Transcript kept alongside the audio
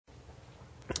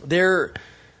there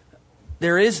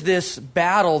is this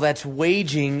battle that's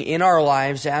waging in our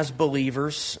lives as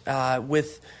believers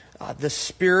with the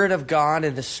Spirit of God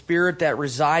and the Spirit that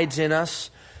resides in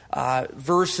us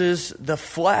versus the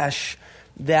flesh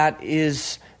that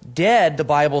is dead, the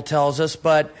Bible tells us,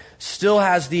 but still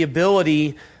has the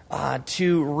ability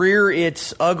to rear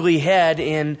its ugly head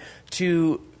and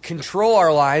to control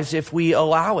our lives if we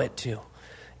allow it to.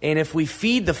 And if we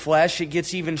feed the flesh, it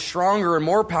gets even stronger and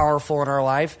more powerful in our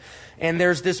life. And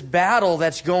there's this battle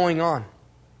that's going on.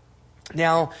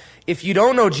 Now, if you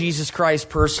don't know Jesus Christ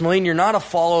personally and you're not a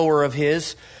follower of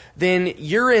His, then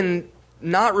you're in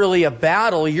not really a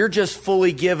battle. You're just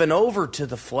fully given over to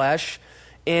the flesh,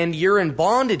 and you're in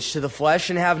bondage to the flesh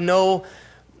and have no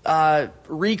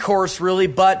recourse really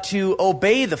but to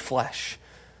obey the flesh.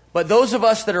 But those of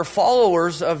us that are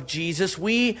followers of Jesus,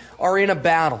 we are in a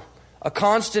battle, a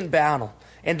constant battle.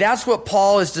 And that's what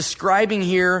Paul is describing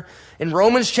here in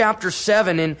Romans chapter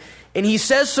 7. And he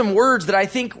says some words that I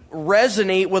think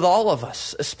resonate with all of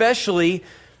us, especially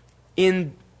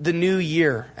in the new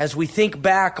year. As we think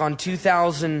back on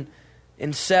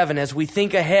 2007, as we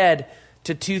think ahead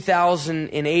to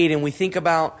 2008, and we think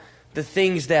about the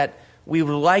things that we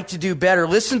would like to do better,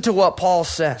 listen to what Paul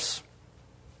says.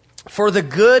 For the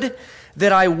good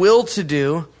that I will to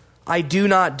do, I do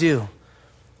not do.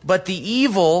 But the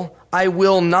evil I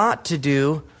will not to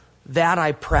do, that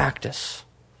I practice.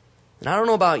 And I don't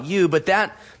know about you, but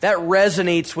that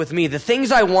resonates with me. The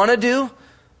things I want to do,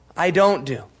 I don't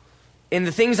do. And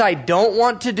the things I don't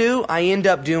want to do, I end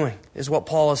up doing, is what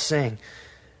Paul is saying.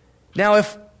 Now,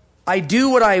 if I do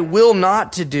what I will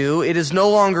not to do, it is no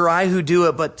longer I who do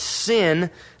it, but sin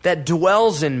that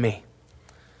dwells in me.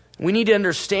 We need to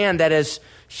understand that as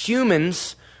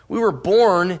humans, we were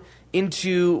born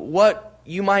into what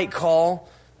you might call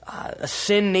a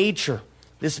sin nature.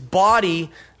 This body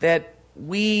that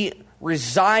we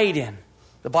reside in.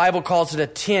 The Bible calls it a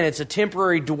tent. It's a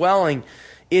temporary dwelling.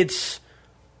 It's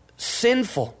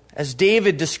sinful. As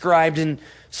David described in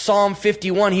Psalm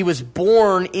 51, he was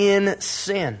born in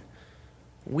sin.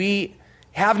 We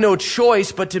have no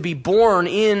choice but to be born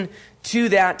into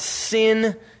that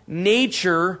sin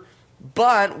nature,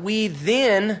 but we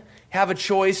then have a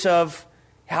choice of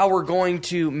how we're going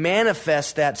to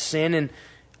manifest that sin, and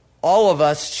all of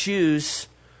us choose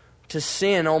to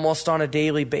sin almost on a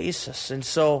daily basis. And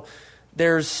so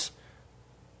there's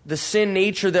the sin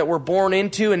nature that we're born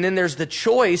into, and then there's the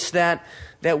choice that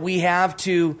we have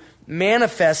to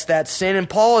manifest that sin. And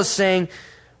Paul is saying,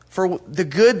 for the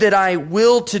good that I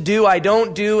will to do, I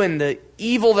don't do, and the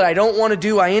evil that I don't want to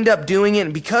do, I end up doing it.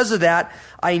 And because of that,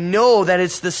 I know that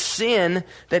it's the sin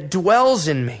that dwells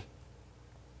in me.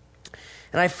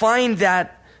 And I find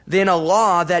that then a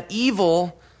law that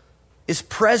evil is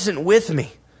present with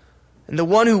me, and the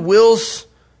one who wills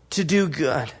to do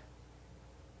good.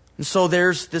 And so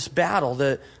there's this battle.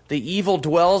 The evil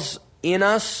dwells in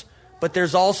us, but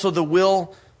there's also the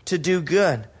will to do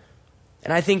good.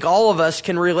 And I think all of us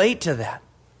can relate to that.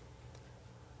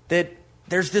 That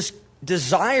there's this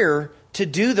desire to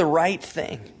do the right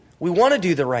thing. We want to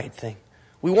do the right thing.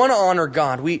 We want to honor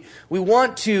God. We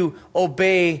want to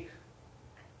obey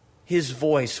His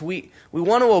voice. We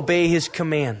want to obey His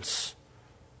commands.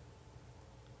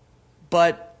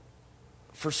 But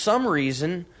for some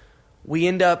reason, we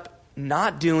end up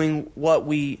not doing what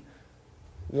we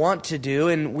want to do,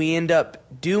 and we end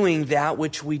up doing that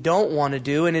which we don't want to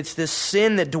do, and it's this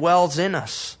sin that dwells in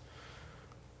us.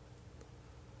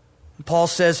 Paul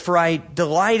says, for I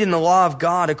delight in the law of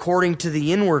God according to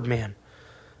the inward man,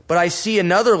 but I see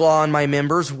another law in my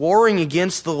members, warring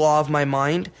against the law of my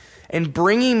mind, and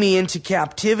bringing me into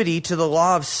captivity to the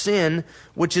law of sin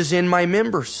which is in my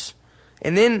members.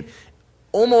 And then,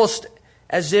 almost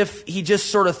as if he just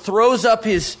sort of throws up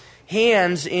his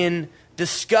hands in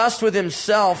disgust with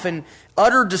himself and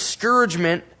utter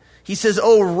discouragement, he says,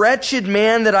 "O wretched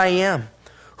man that I am,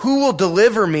 who will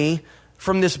deliver me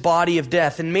from this body of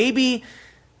death?" And maybe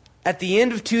at the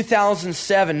end of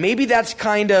 2007, maybe that's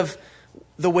kind of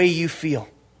the way you feel.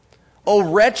 "O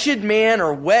wretched man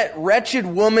or wretched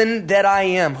woman that I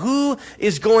am, who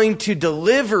is going to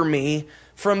deliver me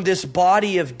from this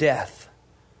body of death?"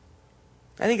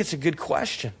 I think it's a good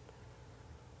question.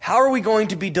 How are we going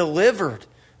to be delivered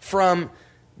from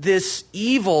this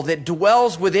evil that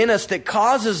dwells within us, that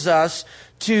causes us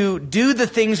to do the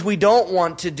things we don't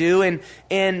want to do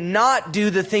and not do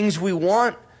the things we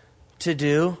want to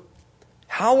do?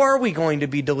 How are we going to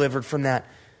be delivered from that?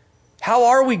 How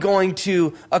are we going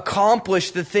to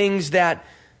accomplish the things that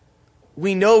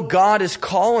we know God is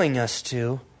calling us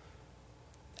to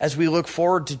as we look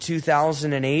forward to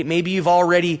 2008? Maybe you've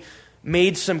already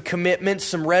made some commitments,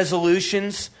 some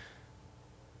resolutions.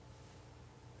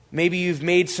 Maybe you've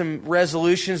made some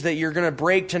resolutions that you're going to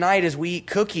break tonight as we eat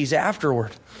cookies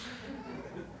afterward.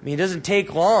 I mean, it doesn't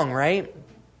take long, right?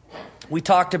 We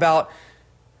talked about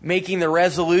making the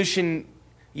resolution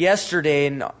yesterday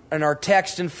in our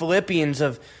text in Philippians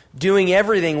of doing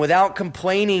everything without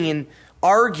complaining and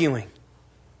arguing.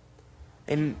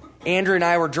 And Andrew and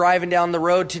I were driving down the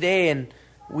road today, and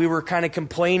we were kind of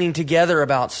complaining together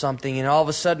about something, and all of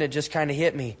a sudden it just kind of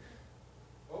hit me.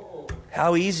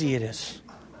 How easy it is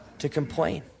to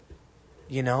complain,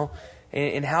 you know,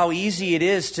 and how easy it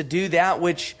is to do that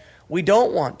which we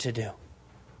don't want to do.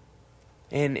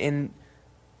 And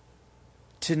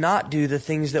to not do the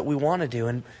things that we want to do.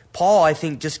 And Paul, I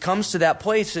think, just comes to that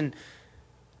place, and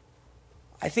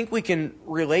I think we can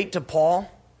relate to Paul,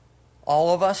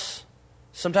 all of us.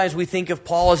 Sometimes we think of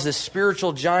Paul as this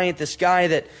spiritual giant, this guy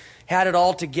that had it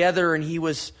all together, and he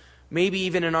was maybe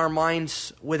even in our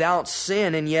minds without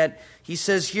sin, and yet he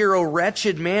says here, "O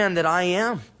wretched man that I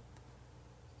am,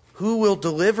 who will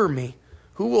deliver me?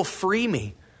 Who will free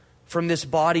me from this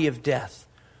body of death?"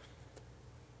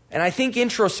 And I think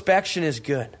introspection is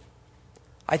good.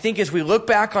 I think as we look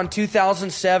back on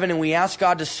 2007 and we ask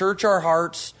God to search our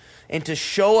hearts and to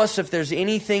show us if there's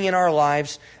anything in our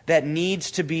lives that needs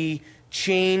to be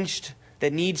changed,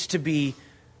 that needs to be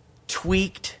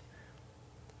tweaked,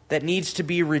 that needs to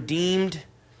be redeemed,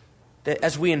 that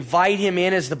as we invite Him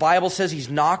in, as the Bible says, He's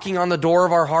knocking on the door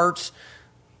of our hearts,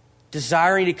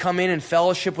 desiring to come in and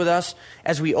fellowship with us,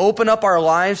 as we open up our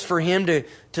lives for Him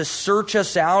to search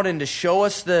us out and to show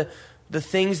us the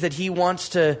things that He wants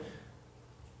to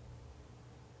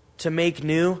make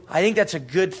new. I think that's a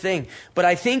good thing. But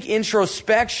I think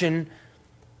introspection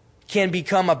can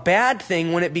become a bad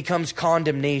thing when it becomes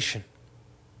condemnation.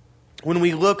 When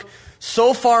we look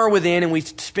so far within and we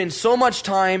spend so much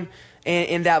time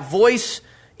and that voice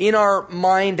in our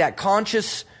mind, that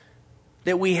conscious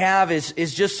that we have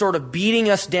is just sort of beating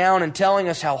us down and telling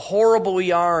us how horrible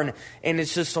we are, and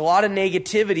it's just a lot of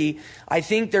negativity. I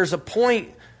think there's a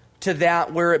point to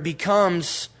that where it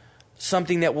becomes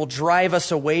something that will drive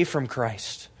us away from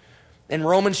Christ. And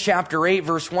Romans chapter 8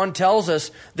 verse 1 tells us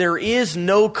there is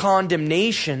no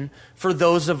condemnation for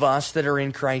those of us that are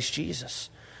in Christ Jesus.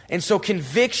 And so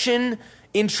conviction,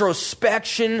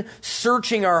 introspection,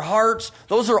 searching our hearts,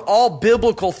 those are all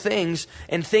biblical things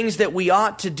and things that we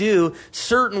ought to do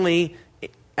certainly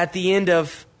at the end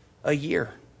of a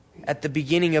year, at the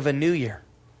beginning of a new year.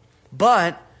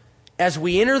 But as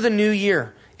we enter the new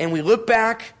year and we look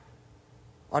back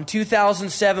on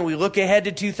 2007, we look ahead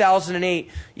to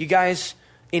 2008, you guys,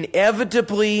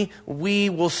 inevitably we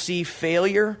will see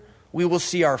failure, we will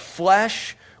see our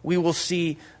flesh, we will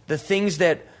see the things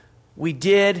that we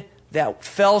did that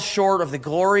fell short of the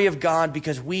glory of God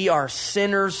because we are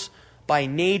sinners by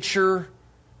nature.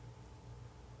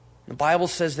 The Bible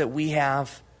says that we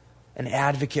have an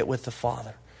advocate with the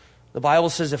Father. The Bible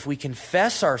says if we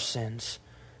confess our sins,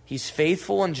 He's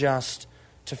faithful and just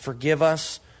to forgive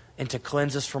us and to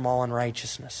cleanse us from all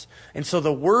unrighteousness. And so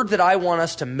the word that I want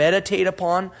us to meditate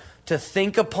upon, to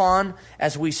think upon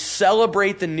as we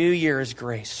celebrate the new year is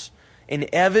grace.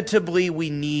 Inevitably, we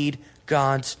need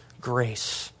God's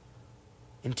grace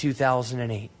in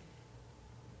 2008.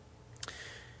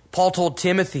 Paul told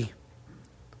Timothy,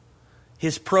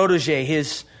 his protege,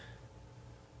 his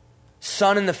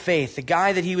son in the faith, the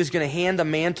guy that he was going to hand the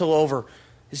mantle over,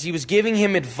 as he was giving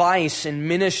him advice in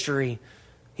ministry,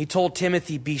 he told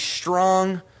Timothy, be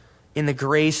strong in the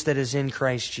grace that is in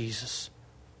Christ Jesus.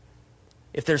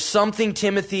 If there's something,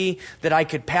 Timothy, that I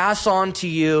could pass on to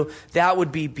you, that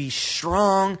would be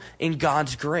strong in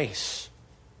God's grace.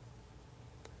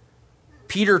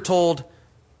 Peter told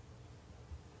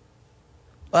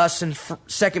us in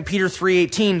 2 Peter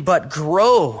 3:18, but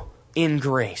grow in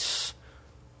grace.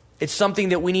 It's something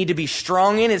that we need to be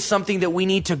strong in. It's something that we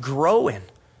need to grow in.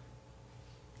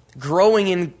 Growing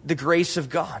in the grace of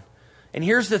God. And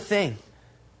here's the thing.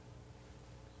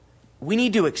 We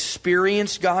need to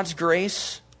experience God's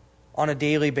grace on a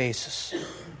daily basis.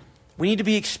 We need to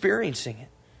be experiencing it.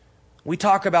 We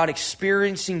talk about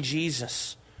experiencing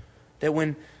Jesus. That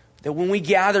when we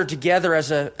gather together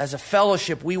as a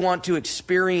fellowship, we want to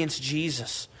experience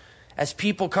Jesus. As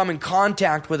people come in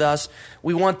contact with us,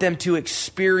 we want them to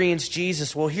experience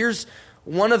Jesus. Well, here's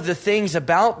one of the things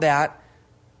about that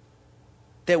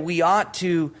we ought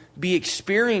to be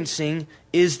experiencing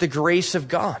is the grace of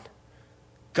God.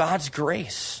 God's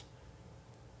grace.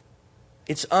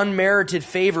 It's unmerited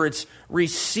favor. It's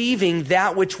receiving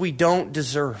that which we don't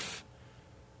deserve.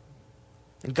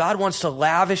 And God wants to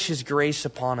lavish His grace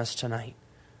upon us tonight.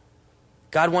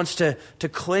 God wants to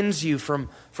cleanse you from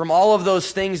all of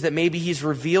those things that maybe He's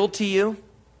revealed to you.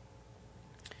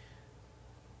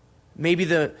 Maybe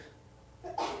the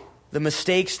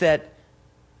mistakes that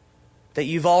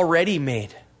you've already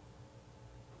made.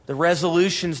 The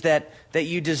resolutions that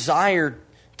you desired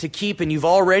to keep and you've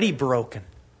already broken.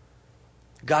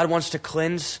 God wants to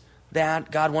cleanse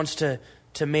that. God wants to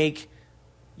make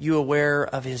you aware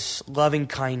of His loving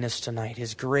kindness tonight,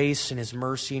 His grace and His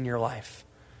mercy in your life.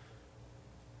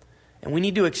 And we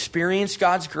need to experience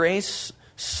God's grace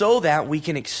so that we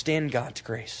can extend God's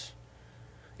grace.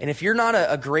 And if you're not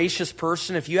a gracious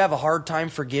person, if you have a hard time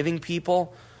forgiving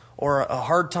people or a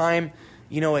hard time,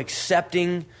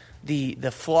 accepting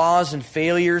the flaws and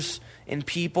failures in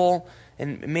people,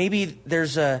 and maybe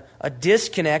there's a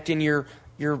disconnect in your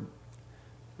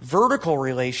vertical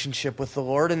relationship with the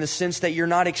Lord in the sense that you're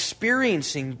not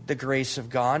experiencing the grace of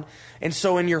God. And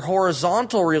so in your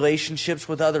horizontal relationships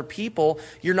with other people,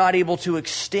 you're not able to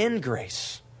extend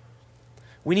grace.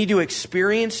 We need to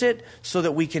experience it so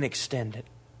that we can extend it.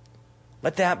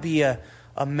 Let that be a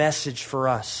message for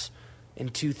us in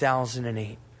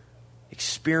 2008.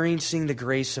 Experiencing the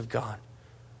grace of God,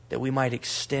 that we might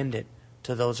extend it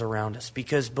to those around us.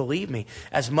 Because believe me,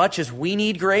 as much as we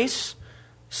need grace,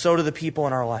 so do the people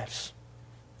in our lives.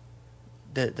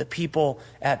 The people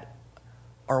at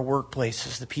our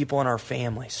workplaces, the people in our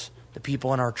families, the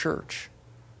people in our church.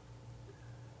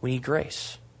 We need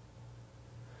grace.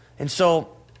 And so,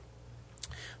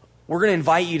 we're going to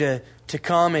invite you to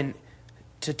come and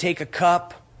to take a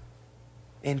cup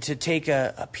and to take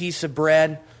a piece of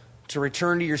bread, to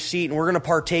return to your seat, and we're going to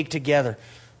partake together.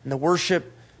 And the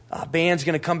worship band's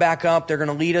going to come back up. They're going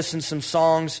to lead us in some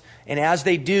songs. And as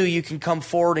they do, you can come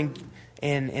forward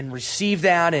and receive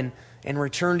that and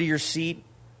return to your seat.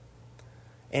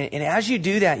 And as you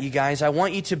do that, you guys, I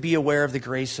want you to be aware of the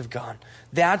grace of God.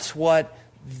 That's what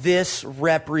this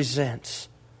represents,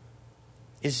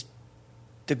 is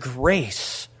the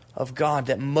grace of God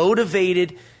that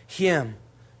motivated Him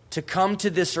to come to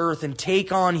this earth and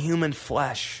take on human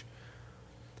flesh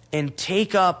and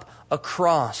take up a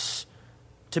cross,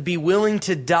 to be willing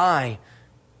to die,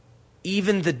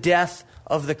 even the death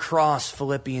of the cross,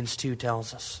 Philippians 2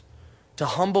 tells us, to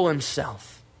humble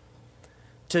Himself,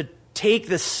 to take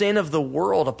the sin of the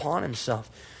world upon Himself.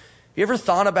 Have you ever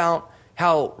thought about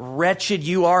how wretched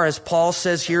you are, as Paul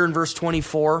says here in verse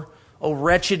 24? "O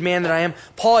wretched man that I am."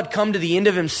 Paul had come to the end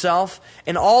of himself,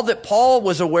 and all that Paul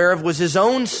was aware of was his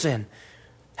own sin.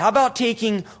 How about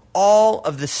taking all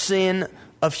of the sin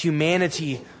of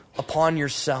humanity upon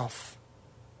yourself?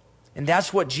 And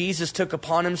that's what Jesus took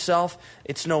upon Himself.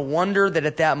 It's no wonder that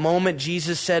at that moment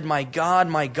Jesus said, my God,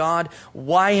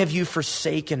 why have you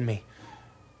forsaken me?"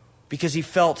 Because He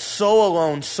felt so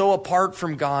alone, so apart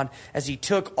from God, as He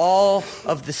took all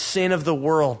of the sin of the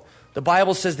world. The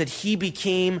Bible says that He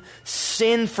became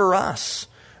sin for us,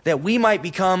 that we might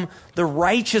become the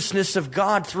righteousness of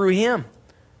God through Him.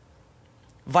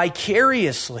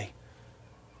 Vicariously,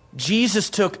 Jesus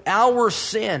took our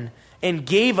sin and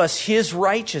gave us His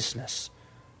righteousness.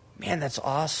 Man, that's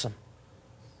awesome.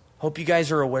 Hope you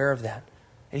guys are aware of that.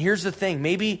 And here's the thing.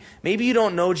 Maybe you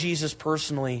don't know Jesus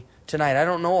personally tonight. I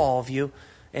don't know all of you.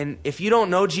 And if you don't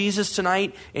know Jesus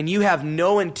tonight and you have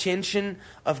no intention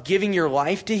of giving your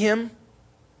life to Him,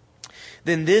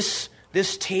 then this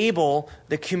table,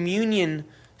 the communion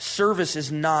service,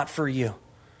 is not for you.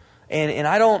 And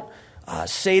I don't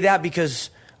say that because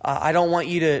I don't want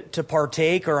you to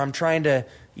partake, or I'm trying to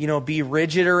be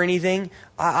rigid or anything.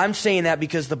 I'm saying that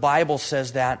because the Bible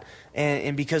says that,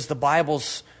 and because the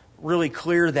Bible's really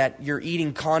clear that you're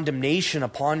eating condemnation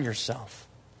upon yourself.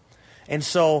 And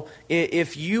so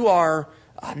if you are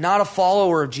not a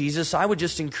follower of Jesus, I would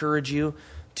just encourage you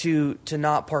to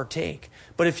not partake.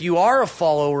 But if you are a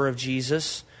follower of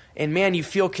Jesus, and man, you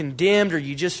feel condemned or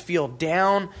you just feel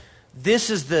down, this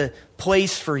is the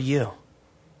place for you.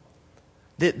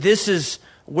 This is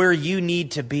where you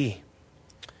need to be.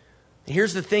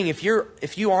 Here's the thing. If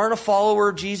you aren't a follower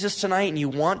of Jesus tonight and you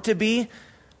want to be,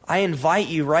 I invite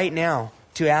you right now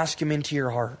to ask Him into your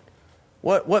heart.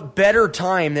 What better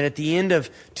time than at the end of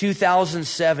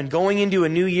 2007, going into a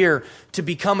new year, to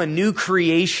become a new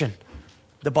creation,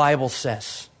 the Bible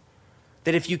says.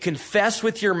 That if you confess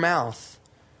with your mouth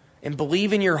and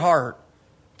believe in your heart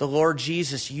the Lord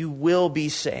Jesus, you will be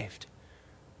saved.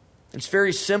 It's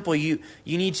very simple. You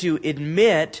need to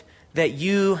admit that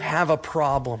you have a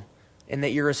problem and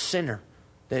that you're a sinner.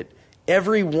 That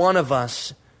every one of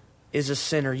us is a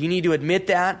sinner. You need to admit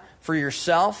that for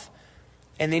yourself.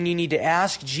 And then you need to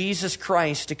ask Jesus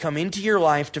Christ to come into your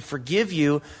life, to forgive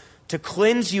you, to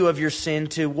cleanse you of your sin,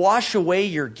 to wash away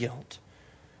your guilt.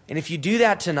 And if you do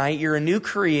that tonight, you're a new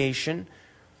creation.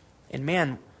 And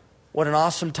man, what an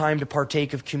awesome time to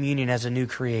partake of communion as a new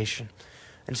creation.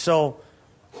 And so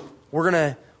we're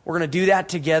gonna do that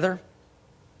together.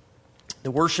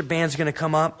 The worship band's going to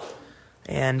come up,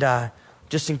 and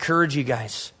just encourage you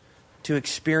guys to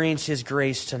experience His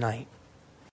grace tonight.